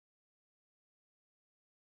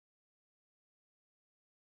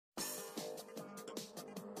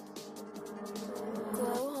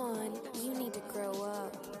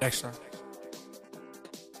Extra.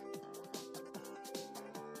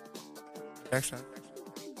 Extra.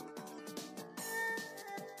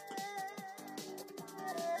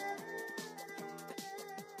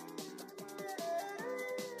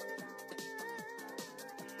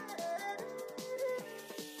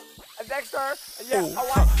 Dexter, yeah,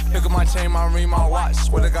 Look at my chain, my ring, my watch.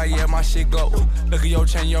 Swear to God, yeah, my shit glow. Look at your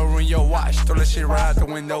chain, your ring, your watch. Throw that shit right out the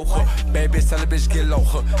window. Bad bitch, tell a bitch get low.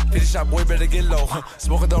 50 shot boy, better get low.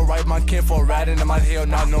 Smoking the right, my kid for riding in my tail,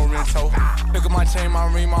 not no rental. Look at my chain,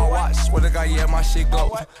 my ring, my watch. Swear to God, yeah, my shit glow.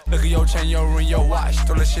 Look at your chain, your ring, your watch.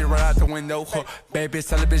 Throw that shit right out the window. Bad bitch,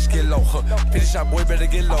 tell a bitch get low. 50 shot boy, better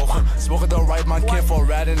get low. Smoking the right, my kid for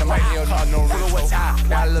riding in my tail, not no rental.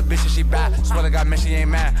 Got a little bitch and she bad. Swear to God, man, she ain't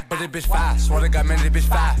mad. But this bitch fine. Swear to God, man, this bitch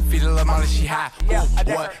fine. Feed a little money, she high. Ooh,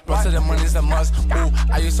 what? Run to the money's a must. Ooh,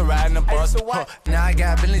 I used to ride in the bus. Now I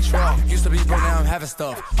got a Bentley truck. Used to be broke, now I'm having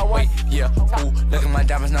stuff. Wait, yeah. Ooh, look at my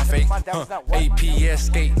diamonds, not fake. APS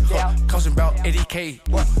skate. Costing about 80K.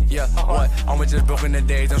 Yeah, what? I was just broke in the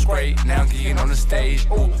days. I'm straight. Now I'm geeking on the stage.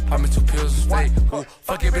 Ooh, popping 2 pills to stay. Ooh,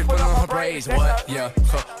 fuck your bitch, put on her braids. What? Yeah.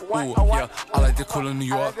 Ooh, yeah. I like the cool in New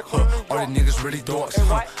York. All the niggas really dorks.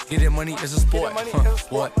 Getting money is a sport.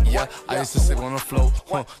 What? Yeah. I used to sleep on the floor.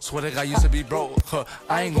 Swear to God, I used to be broke.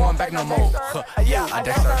 I ain't going back no more. I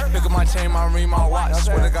Dexter. Look at my chain, my ring, my watch.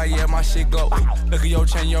 Swear to God, yeah, my shit glow. Look at your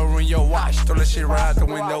chain, your ring, your watch. Throw that shit right out the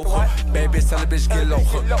window. Bad bitch, tell a bitch get low.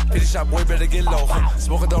 50 shot boy, better get low.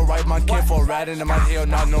 Smoking the right, my kid for riding in my tail,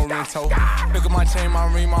 not no rental. Look at my chain,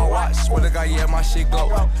 my ring, my watch. Swear to God, yeah, my shit glow.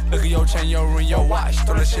 Look at your chain, your ring, your watch.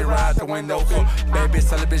 Throw that shit right out the window. Bad bitch,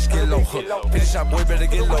 tell a bitch get low. 50 shot boy, better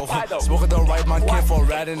get low. Smoking the right, my kid for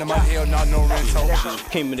riding in my tail, not no rental.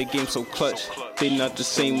 Came in the game so clutch, they not the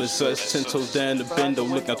same as us. 10 toes down the bendo,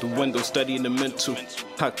 look out the window, studying the mental.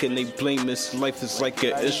 How can they blame us? Life is like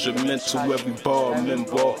an instrumental. Every bar I'm in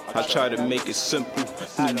ball, I try to make it simple.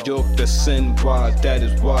 New York, that's sin. Why? That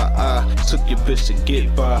is why I took your bitch to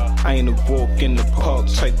get by. I ain't a walk in the park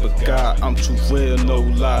type of guy. I'm too real, no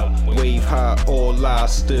lie. Wave high, all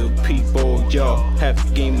lies, still people, y'all. Half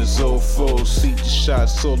the game is all full. See the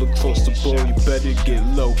shots all across the board. You better get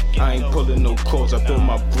low. I ain't pulling no calls. I build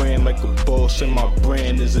my brand like a boss, and my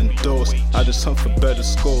brand is endorsed. I just hunt for better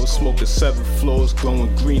scores. Smoking 7 floors,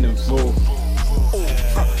 glowing green and raw.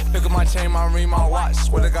 Look at my chain, my ring, my watch.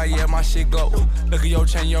 Swear to God, yeah, my shit glow. Look at your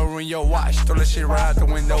chain, your ring, your watch. Throw that shit right out the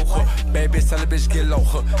window. Bad bitch, tell a bitch get low.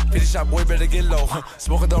 50 shot boy, better get low.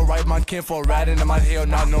 Smoking the right, my kid for riding in my tail,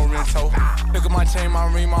 not no rental. Look at my chain,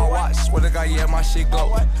 my ring, my watch. Swear to God, yeah, my shit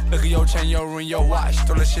glow. Look at your chain, your ring, your watch.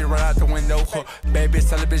 Throw that shit right out the window. Bad bitch,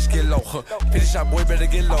 tell a bitch get low. 50 shot boy, better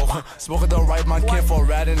get low. Smoking the right, my kid for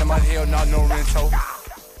riding in my tail, not no rental.